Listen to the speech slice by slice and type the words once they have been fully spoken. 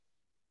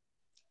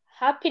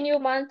Happy new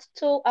month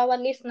to our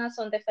listeners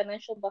on the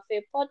Financial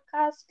Buffet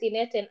podcast.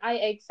 Lynette and I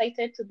are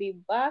excited to be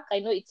back. I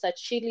know it's a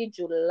chilly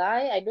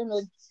July. I don't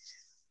know,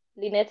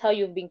 Lynette, how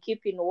you've been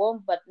keeping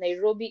warm, but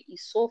Nairobi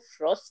is so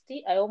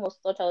frosty. I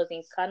almost thought I was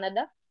in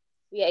Canada.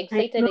 We are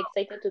I know.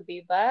 excited to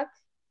be back.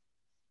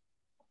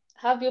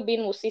 Have you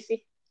been,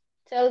 Musisi?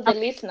 Tell the I've,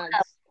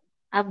 listeners.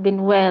 I've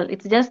been well.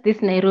 It's just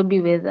this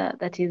Nairobi weather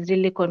that is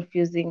really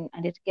confusing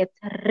and it gets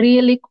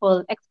really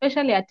cold,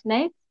 especially at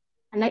night.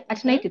 And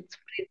at night Mm-hmm. it's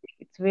freezing.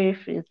 It's very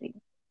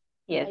freezing.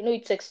 Yes. I know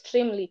it's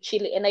extremely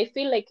chilly, and I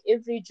feel like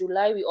every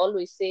July we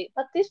always say,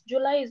 but this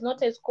July is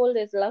not as cold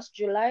as last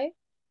July.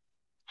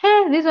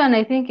 Hey, this one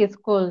I think is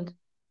cold.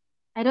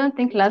 I don't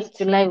think It's last it's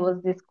July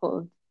was this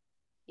cold.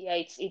 Yeah,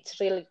 it's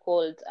really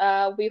cold.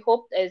 We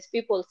hope as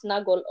people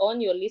snuggle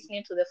on, you're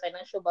listening to the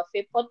Financial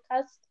Buffet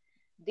podcast.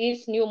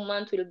 This new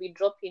month will be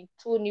dropping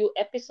two new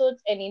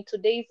episodes, and in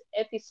today's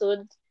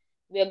episode,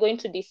 we are going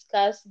to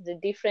discuss the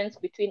difference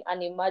between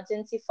an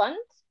emergency fund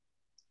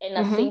and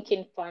a Mm-hmm.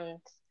 sinking fund.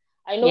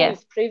 I know Yes.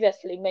 we've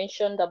previously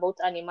mentioned about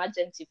an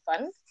emergency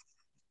fund,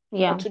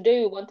 but Yeah. today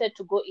we wanted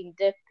to go in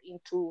depth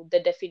into the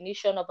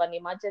definition of an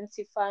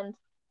emergency fund.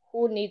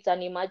 Who needs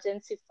an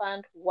emergency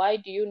fund? Why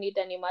do you need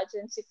an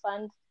emergency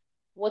fund?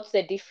 What's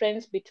the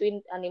difference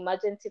between an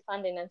emergency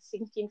fund and a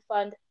sinking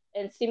fund?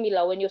 And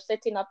similar, when you're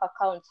setting up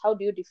accounts, how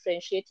do you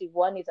differentiate if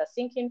one is a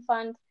sinking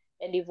fund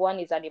and if one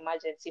is an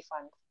emergency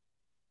fund?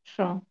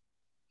 Sure.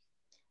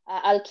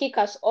 I'll kick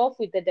us off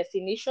with the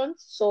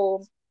definitions.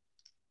 So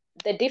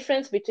the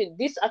difference between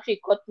this actually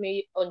caught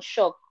me on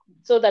shock,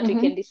 so that we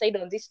can Mm-hmm. decide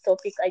on this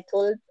topic. I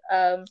told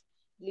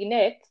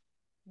Lynette,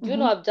 do you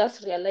know, Mm-hmm. I've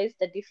just realized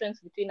the difference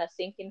between a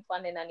sinking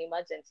fund and an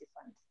emergency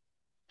fund.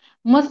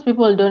 Most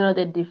people don't know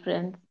the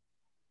difference.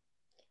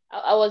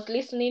 I was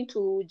listening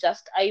to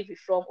Just Ivy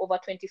from Over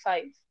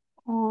 25.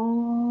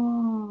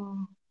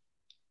 Oh.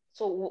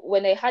 So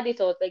when I heard it,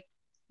 I was like,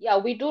 yeah,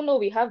 we do know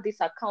we have these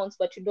accounts,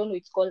 but you don't know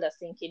it's called a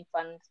sinking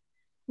fund.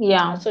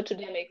 Yeah. So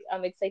today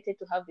I'm excited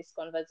to have this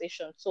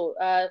conversation. So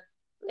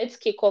let's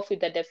kick off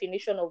with the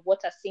definition of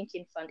what a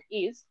sinking fund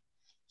is.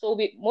 So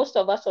most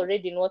of us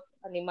already know what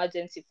an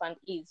emergency fund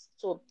is.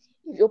 So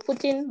if you're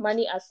putting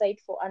money aside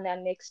for an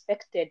an,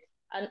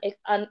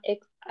 an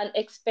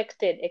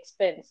unexpected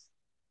expense.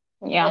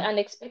 By Yeah.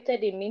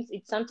 unexpected, it means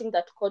it's something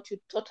that caught you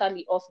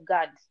totally off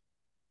guard.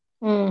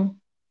 Mm.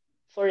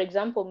 For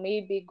example,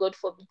 maybe God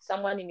forbid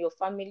someone in your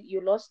family,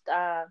 you lost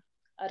a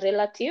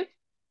relative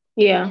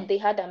Yeah. and they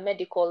had a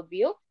medical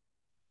bill.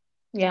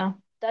 Yeah.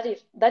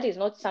 That is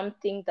not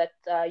something that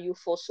you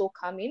foresaw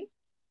coming.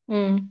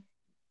 Mm.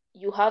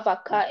 You have a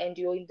car and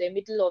you're in the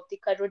middle of the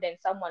road and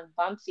someone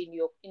bumps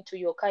into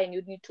your car and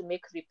you need to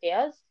make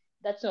repairs.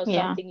 That's not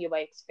Yeah. something you were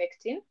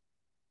expecting.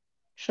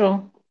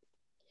 Sure.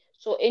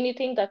 So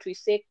anything that we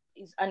say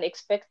is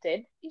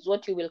unexpected is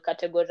what you will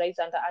categorize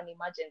under an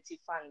emergency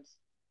fund.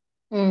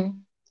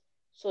 Mm.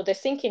 So the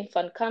sinking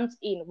fund comes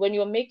in when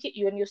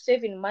you're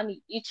saving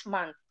money each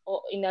month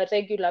or in a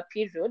regular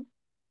period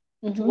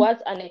Mm-hmm.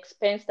 towards an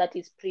expense that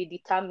is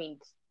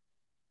predetermined.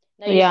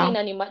 Now you see, Yeah. in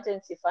an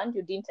emergency fund,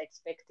 you didn't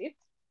expect it.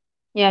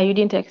 Yeah, you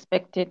didn't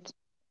expect it.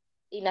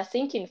 In a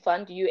sinking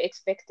fund, you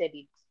expected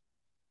it.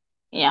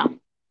 Yeah.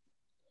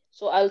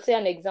 So I'll say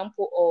an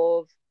example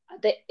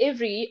of the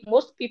every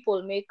most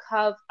people make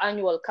have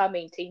annual car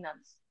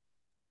maintenance.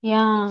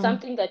 It's Yeah.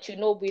 something that you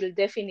know will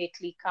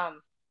definitely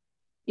come.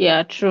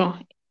 Yeah, true.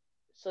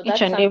 So Each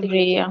that's and something you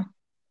every can year.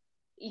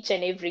 each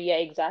and every year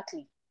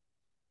exactly.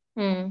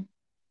 Mm.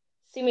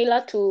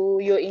 Similar to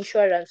your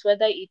insurance,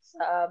 whether it's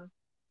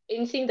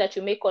anything that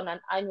you make on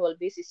an annual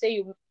basis. Say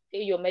you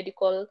pay your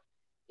medical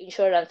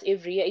insurance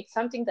every year, it's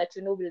something that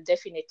you know will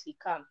definitely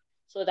come.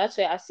 So that's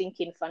where a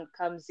sinking fund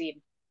comes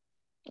in.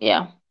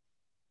 Yeah.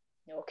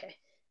 Okay.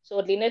 So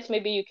Lynette,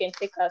 maybe you can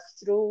take us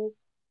through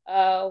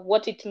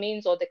what it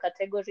means or the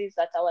categories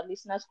that our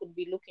listeners could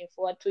be looking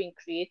forward to in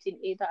creating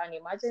either an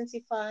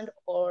emergency fund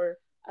or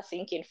a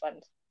sinking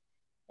fund.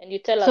 And you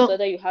tell us So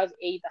whether you have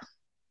either.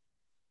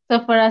 so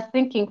for a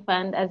sinking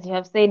fund, as you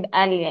have said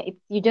earlier,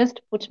 it's you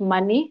just put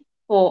money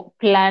for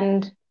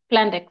planned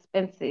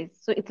expenses.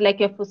 So it's like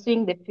you're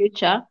pursuing the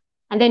future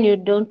and then you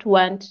don't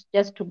want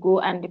just to go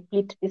and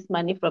deplete this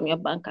money from your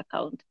bank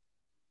account.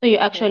 So you Mm-hmm.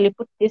 actually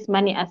put this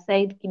money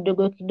aside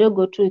kidogo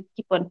kidogo to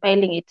keep on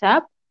piling it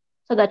up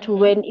so that Mm-hmm.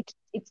 when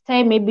it's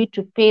time maybe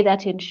to pay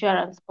that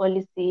insurance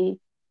policy,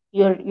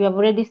 you have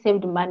already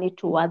saved money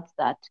towards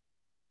that.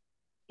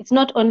 It's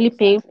not only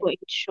paying Exactly. for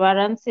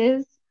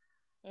insurances.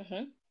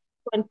 Mm-hmm.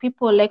 When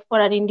people like for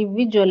an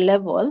individual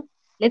level,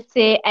 let's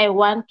say I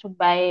want to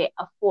buy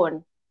a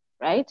phone,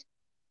 right?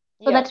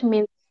 So Yeah. that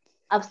means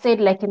I've said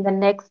like in the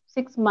next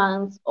 6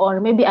 months, or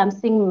maybe I'm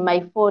seeing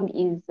my phone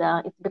is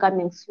it's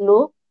becoming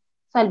slow.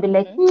 So I'll be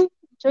like, Mm-hmm.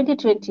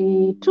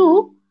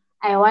 2022,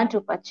 I want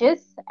to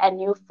purchase a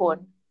new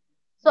phone.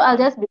 So I'll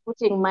Mm-hmm. just be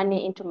putting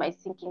money into my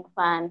sinking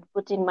fund,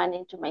 putting money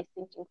into my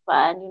sinking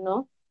fund.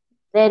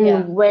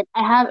 Yeah. Then when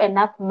I have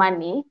enough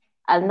money,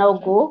 I'll now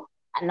Mm-hmm. go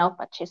and now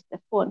purchase the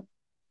phone.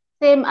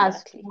 Same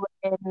as Exactly.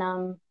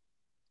 when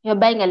you're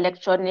buying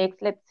electronics,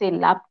 let's say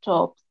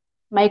laptops.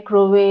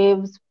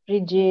 microwaves,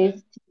 Mm-hmm.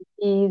 fridges,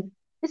 TVs.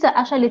 These are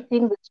actually Mm-hmm.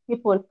 things that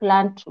people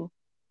plan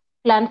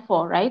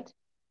for, right?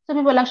 So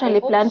people I actually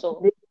hope plan for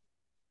so. this.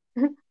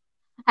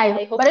 I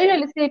But hope I so.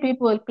 usually say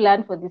people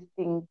plan for these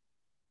things.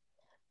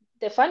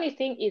 The funny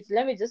thing is,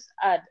 let me just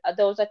add,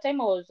 there was a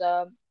time I was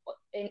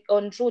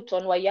on route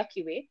on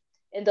Wayaki Way,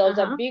 and there was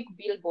a Uh-huh. big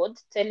billboard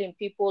telling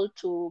people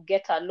to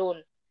get a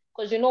loan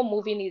because you know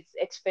moving is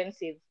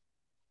expensive.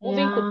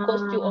 Moving could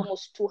cost you Yeah,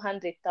 almost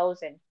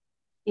 200,000.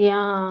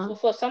 yeah, So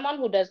for someone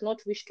who does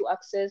not wish to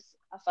access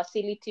a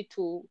facility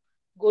to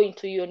go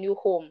into your new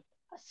home,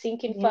 a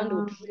sinking fund yeah,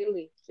 would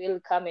really, really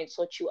come and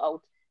sort you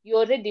out. You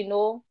already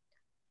know,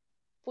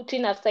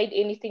 putting aside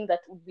anything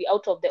that would be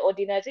out of the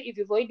ordinary, if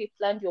you've already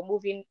planned your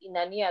moving in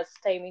a year's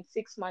time, in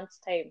 6 months'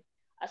 time,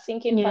 a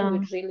sinking fund yeah.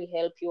 would really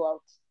help you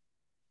out.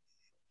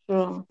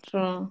 True,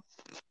 true,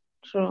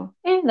 true.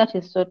 That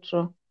is so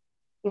true.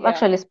 You've Yeah,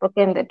 actually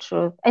spoken the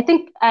truth. I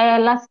think I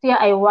last year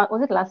I worked,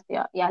 was it last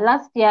year? Yeah,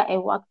 last year I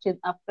worked with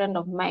a friend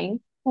of mine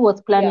who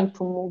was yeah, planning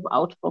to move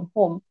out from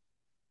home.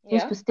 She used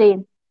yeah. to stay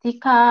in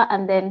Thika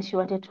and then she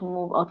wanted to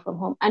move out from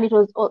home. And it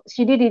was,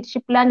 she did it, she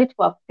planned it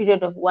for a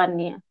period of 1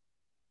 year,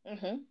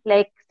 Mm-hmm.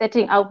 like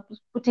setting out,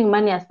 putting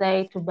money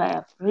aside to buy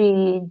a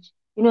fridge,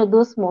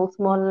 those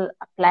small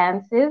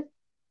appliances.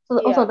 So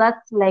also Yeah.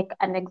 that's like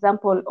an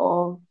example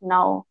of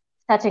now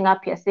starting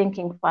up your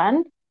sinking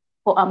fund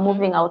for a Mm-hmm.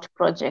 moving out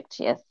project.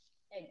 Yes.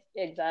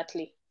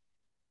 Exactly.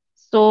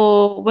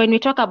 So when we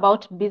talk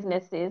about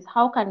businesses,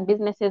 how can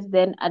businesses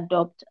then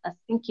adopt a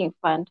sinking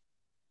fund?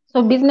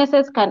 So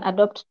businesses can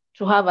adopt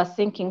to have a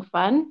sinking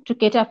fund to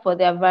cater for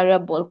their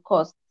variable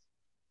costs.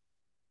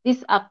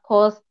 These are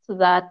costs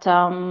that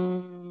a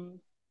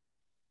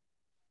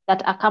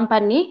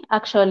company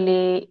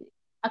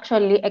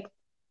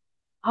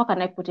how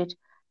can I put it?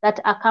 That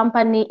a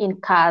company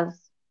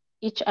incurs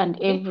each and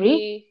Could it every.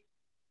 be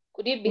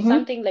could it be Mhm,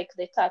 something like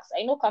the tax?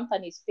 I know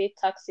companies pay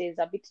taxes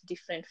a bit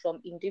different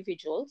from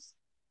individuals.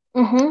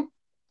 mhm.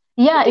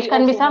 Could Yeah, it they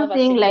can be also have a something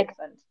sinking like,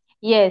 fund?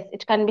 yes,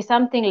 it can be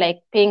something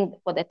like paying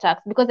for the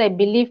tax because I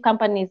believe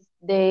companies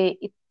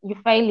you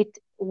file it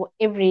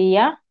every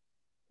year,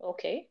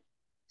 Okay.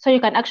 so you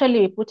can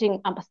actually be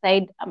putting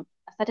aside a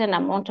certain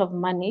amount of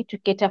money to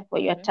cater for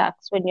your Mm-hmm.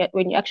 tax when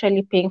you're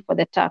actually paying for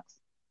the tax.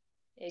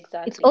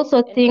 It's Exactly.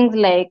 also And things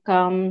like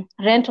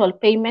rental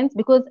payments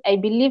because I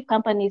believe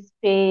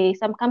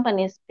some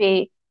companies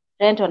pay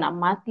rent on a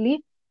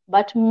monthly,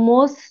 but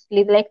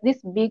mostly like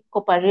these big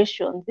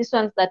corporations, these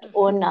ones that mm-hmm.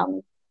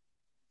 own,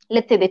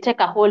 let's say they take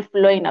a whole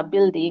floor in a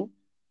building,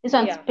 these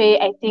ones Yeah, pay,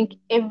 I think,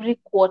 every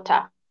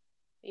quarter.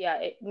 yeah,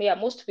 yeah.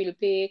 Most will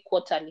pay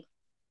quarterly.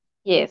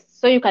 Yes,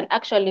 so you can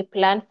actually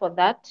plan for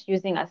that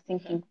using a Mm-hmm.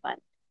 sinking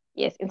fund.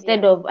 Yes, instead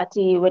Yeah. of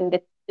when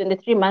the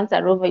 3 months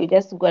are over, you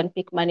just go and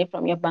pick money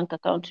from your bank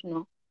account.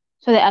 No,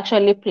 so they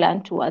actually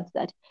plan towards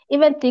that.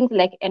 Even things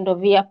like end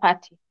of year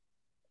party,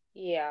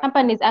 Yeah.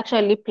 companies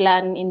actually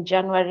plan in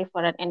January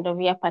for an end of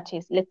year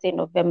parties. Let's say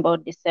November or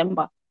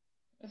December.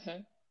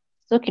 Mm-hmm.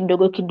 So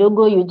kidogo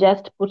kidogo, you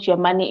just put your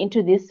money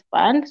into this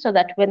fund so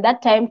that when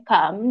that time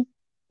comes,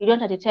 you don't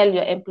have to tell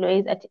your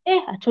employees that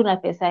hatuna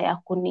pesa ya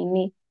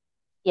kunini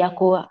ya Mm.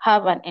 ku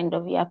have an end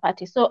of year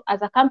party. So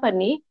as a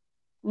company,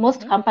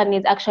 most Mm-hmm.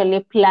 companies actually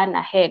plan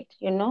ahead,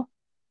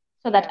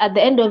 so that Yeah. at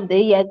the end of the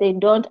year they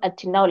don't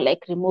until now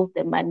like remove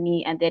the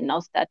money and then now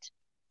start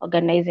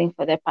organizing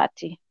for the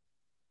party.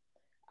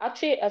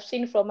 Actually, I've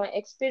seen from my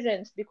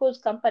experience because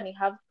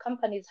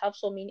companies have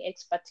so many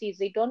expertise,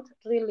 they don't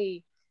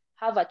really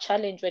have a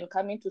challenge when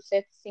coming to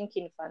set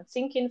sinking funds.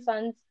 Sinking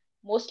funds,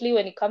 mostly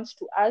when it comes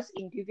to us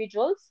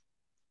individuals,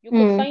 you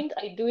could Mm, find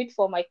I do it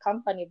for my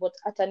company, but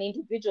at an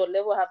individual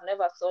level, I've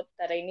never thought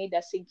that I need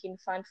a sinking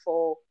fund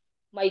for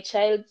my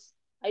child's.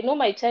 I know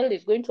my child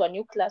is going to a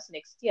new class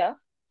next year,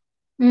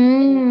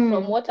 and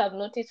from mm, what I've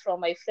noticed from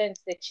my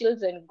friends, the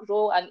children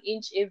grow an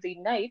inch every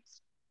night.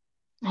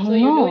 I So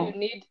you know know.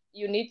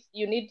 you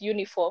need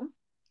uniform.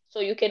 So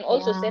you can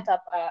also Yeah. set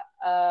up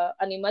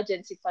an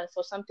emergency fund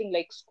for something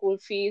like school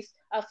fees,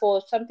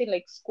 for something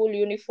like school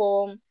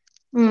uniform,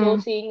 Mm,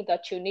 clothing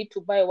that you need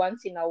to buy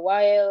once in a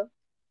while.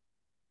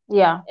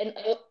 yeah. And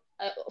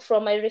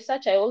from my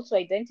research, I also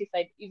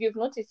identified if you've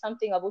noticed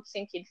something about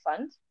sinking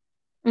fund,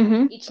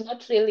 Mm-hmm. it's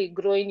not really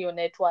growing your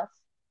net worth.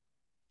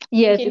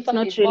 Yes, Sinking it's fund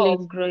not is more really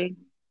of growing.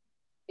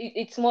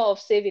 it's more of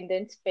saving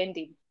than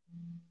spending.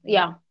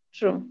 Yeah,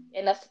 true.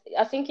 And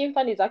a sinking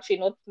fund is actually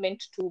not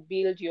meant to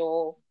build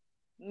your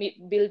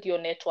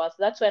net worth.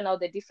 That's where now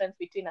the difference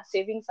between a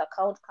savings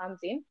account comes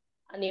in,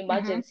 an Mm-hmm.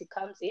 emergency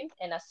comes in,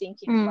 and a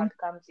sinking Mm, fund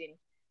comes in.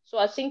 So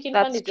a sinking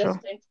fund that's is true.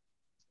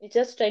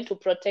 just trying to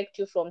protect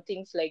you from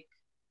things like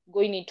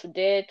going into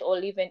debt or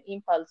even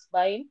impulse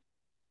buying,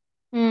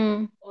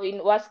 Mm, or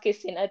in worst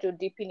case scenario,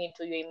 dipping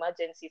into your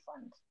emergency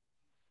fund.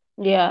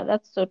 yeah,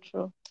 that's so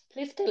true.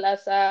 Please tell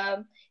us,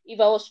 if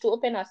I was to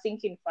open a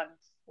sinking fund,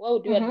 what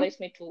would you Mm-hmm. advise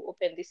me to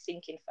open this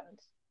sinking fund?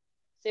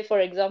 Say, for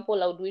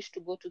example, I would wish to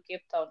go to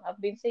Cape Town.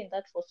 I've been saying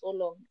that for so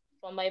long,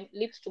 from my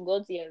lips to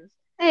God's ears.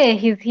 Hey,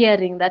 he's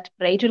hearing that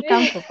prayer. It will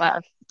come to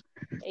pass.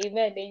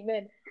 Amen,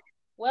 amen.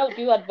 Where would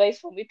you advise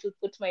for me to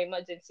put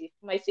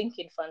my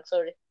sinking fund?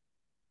 Sorry.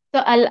 So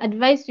I'll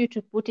advise you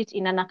to put it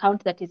in an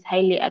account that is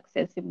highly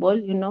accessible,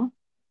 you know.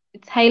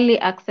 It's highly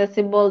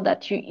accessible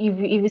that if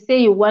you say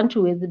you want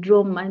to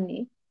withdraw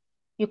money,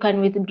 you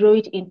can withdraw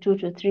it in 2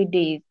 to 3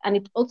 days. And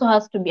it also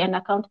has to be an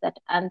account that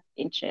earns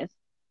interest.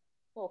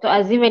 So Okay.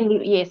 as even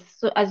yes,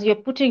 so as you're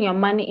putting your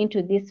money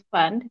into this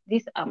fund,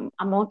 this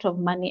amount of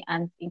money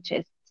earns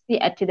interest. See,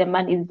 actually the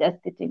money is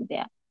just sitting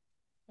there,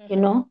 you Mm-hmm.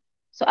 know.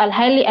 So I'll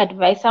highly Yeah.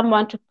 advise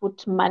someone to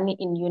put money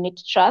in unit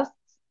trusts.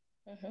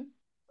 Mm-hmm.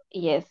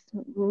 Yes,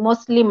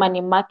 mostly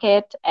money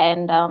market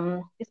and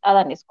this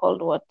other one is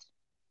called what?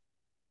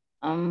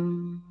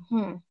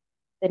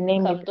 The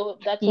name is Income, though,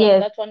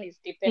 yes, that one is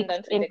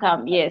fixed dependent with the income.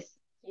 company. Yes,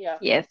 Yeah.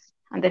 yes,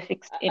 and the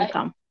fixed I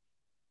income.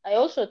 I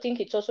also think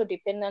it's also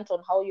dependent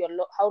on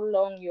how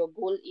long your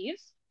goal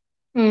is.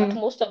 But Mm,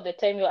 most of the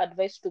time, you're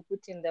advised to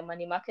put in the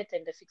money market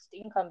and the fixed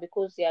income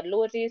because they are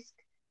low risk,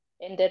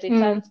 and the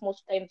mm, returns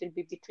most times will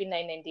be between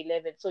 9 and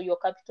 11. So your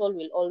capital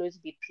will always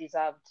be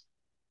preserved.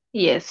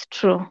 yes,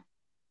 true.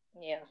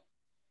 Yeah.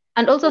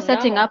 And So also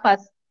setting now, up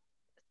as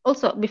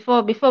also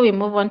before we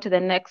move on to the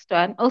next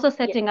one, also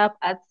yeah, setting up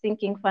as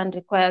sinking fund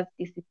requires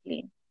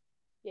discipline.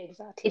 yeah,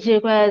 It exactly,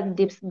 requires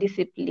exactly.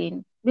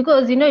 discipline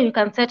because you know Mm-hmm. you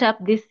can set up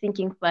this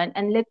sinking fund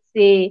and let's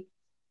say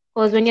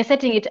because when you're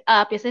setting it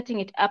up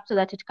so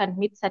that it can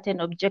meet certain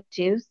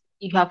objectives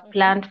you have Mm-hmm.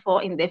 planned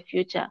for in the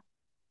future.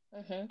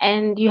 Mm-hmm.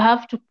 And you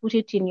have to put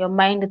it in your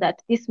mind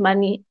that this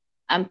money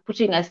I'm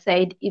putting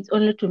aside is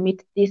only to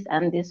meet this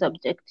and this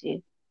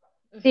objective.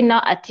 See Mm-hmm.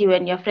 now at you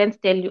when your friends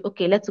tell you,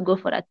 okay, let's go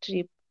for a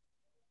trip,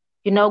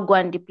 you now go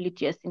and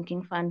deplete your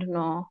sinking fund.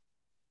 No.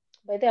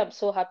 By the way, I'm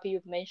so happy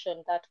you've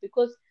mentioned that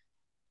because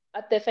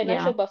at the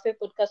Yeah. Financial Buffet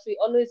podcast, we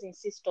always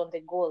insist on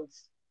the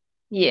goals.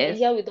 A Yes.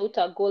 year without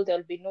a goal, there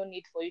will be no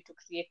need for you to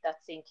create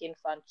that sinking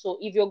fund. So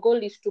if your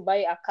goal is to buy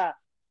a car,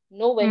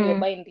 know when you're Mm,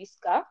 buying this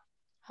car,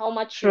 how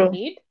much you true.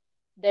 need,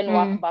 then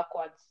work Mm,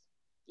 backwards.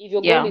 If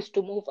your goal yeah. is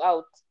to move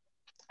out,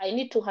 I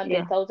need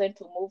Yeah. 200,000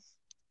 to move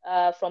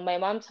from my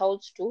mom's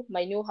house to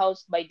my new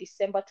house by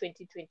December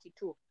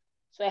 2022.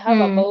 So I have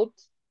Mm, about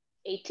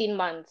 18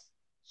 months.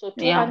 So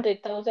yeah.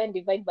 200,000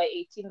 divided by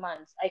 18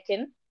 months.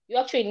 You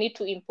actually need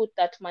to input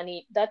that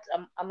money, that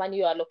a money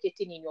you are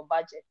allocating in your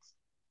budget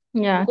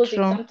Yeah, because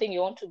it's true. something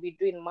you want to be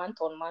doing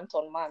month on month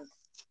on month.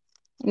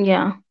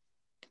 Yeah.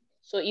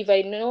 So if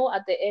I know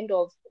at the end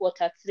of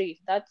quarter 3,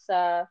 that's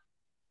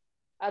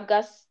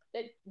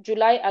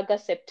July,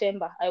 August,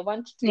 September,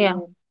 Yeah.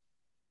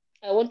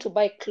 I want to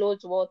buy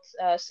clothes worth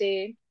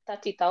say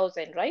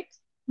 30,000, right?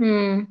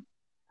 Mm,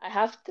 I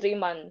have 3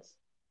 months.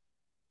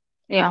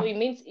 So yeah. it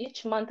means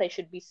each month I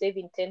should be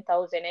saving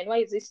 10,000. And where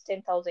is this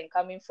 10,000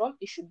 coming from?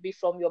 It should be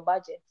from your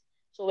budget.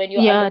 So when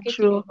you're Yeah,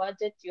 allocating your true.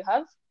 budget, you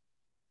have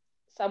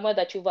somewhere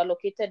that you've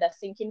allocated a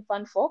sinking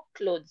fund for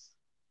clothes.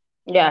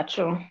 Yeah,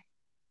 true.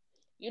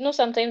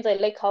 Sometimes I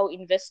like how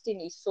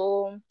investing is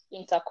so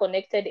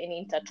interconnected and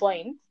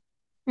intertwined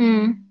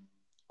Mm,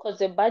 because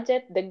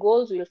the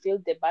goals will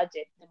feed the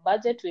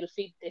budget will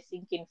feed the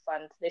sinking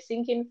fund, the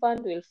sinking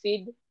fund will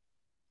feed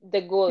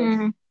the goals.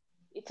 mm,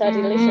 It's a mm,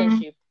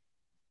 relationship.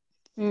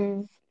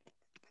 mm,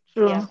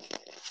 Yeah. true.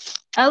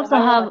 I Kwa also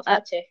hayo have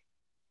machache.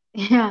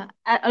 yeah,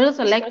 I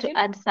also Please like to continue.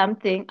 add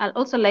something. I'd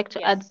also like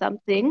to add Yes.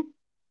 something.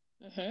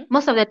 Mm-hmm.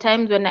 Most of the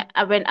times when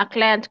a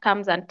client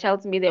comes and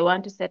tells me they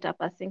want to set up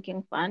a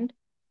sinking fund,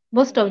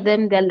 most of Mm-hmm.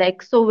 them they're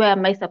like, so where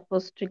am I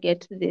supposed to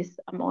get this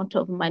amount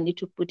of money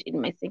to put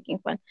in my sinking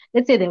fund?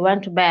 Let's say they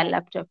want to buy a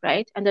laptop,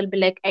 right? And they'll be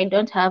like, I Mm-hmm.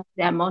 don't have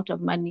the amount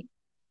of money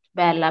to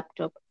buy a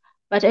laptop.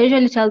 But I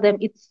usually tell them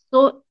it's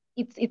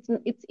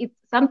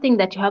something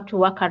that you have to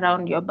work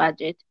around your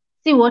budget.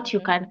 See what you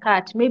Mm-hmm. can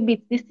cut. Maybe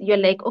it's this you're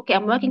like, okay,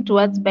 I'm working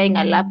towards buying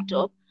a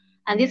laptop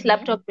and this Mm-hmm.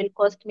 laptop will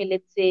cost me,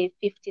 let's say,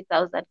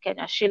 50,000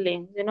 Kenya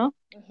shillings, you know?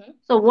 Mm-hmm.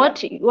 So Yeah.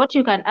 what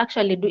you can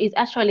actually do is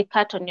actually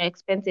cut on your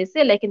expenses.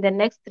 Say like in the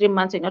next 3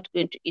 months, you're not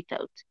going to eat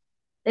out.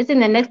 Let's say in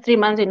the Mm-hmm. next 3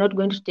 months, you're not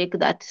going to take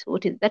that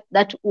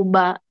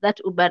Uber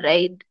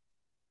ride,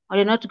 or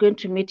you're not going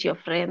to meet your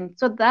friends.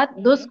 So that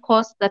those Mm-hmm.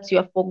 costs that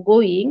you're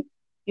foregoing,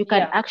 you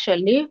can Yeah.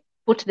 actually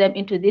put them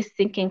into this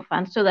sinking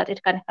fund so that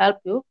it can help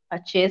you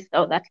purchase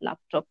that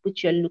laptop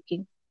which you're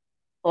looking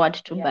forward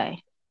to Yeah. buy.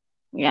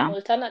 Yeah.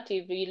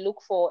 Alternatively,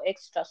 look for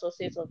extra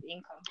sources of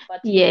income.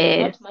 But if you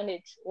cannot Yes.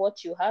 manage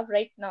what you have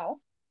right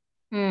now,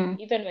 Mm.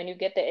 even when you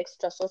get the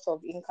extra source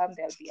of income,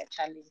 there'll be a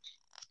challenge.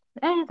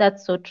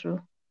 That's so true.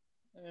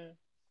 Mm.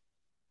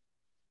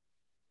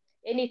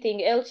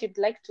 Anything else you'd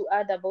like to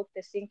add about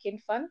the sinking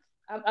fund?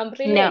 I'm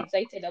really No.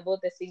 excited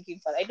about the sinking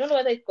fund. I don't know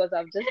whether it's because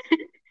I've just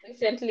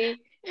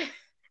recently,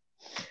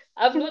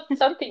 I've not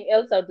something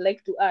else I'd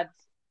like to add.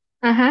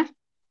 Uh-huh.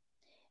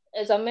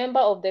 As a member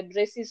of the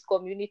braces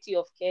community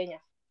of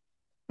Kenya,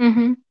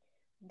 Mm-hmm.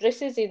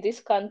 braces in this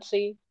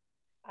country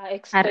are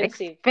Are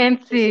expensive,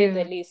 to say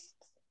the expensive. least.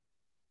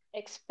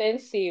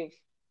 Expensive.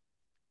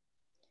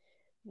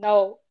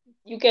 Now,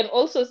 you can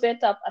also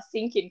set up a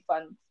sinking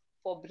fund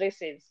for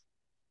braces.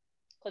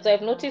 Because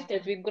I've noticed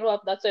as we grow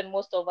up, that's when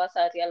most of us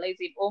are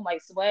realizing, oh, my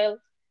smile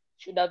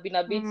should have been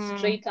a bit Mm,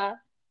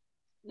 straighter.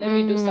 Let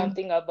me do mm,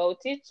 something about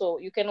it. So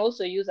you can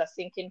also use a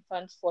sinking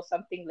fund for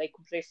something like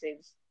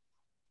braces.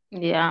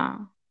 yeah.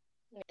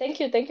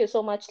 Thank you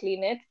so much,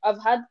 Lynette.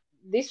 I've had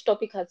this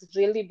topic has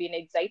really been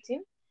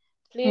exciting.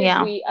 Please, Yeah.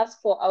 we ask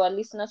for our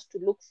listeners to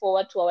look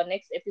forward to our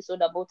next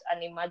episode about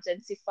an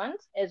emergency fund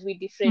as we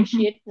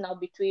Mhm. differentiate now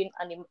between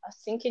a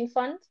sinking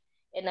fund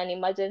and an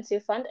emergency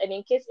fund. And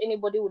in case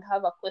anybody would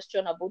have a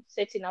question about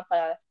setting up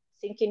a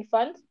sinking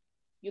fund,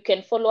 you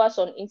can follow us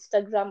on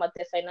Instagram at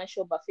the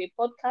Financial Buffet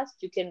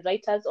Podcast. You can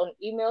write us on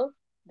email,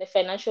 the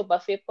Financial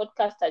Buffet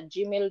Podcast at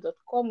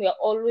gmail.com. We are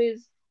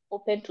always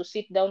open to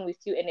sit down with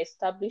you and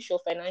establish your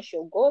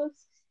financial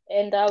goals.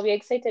 And we're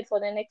excited for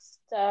the next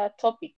topic.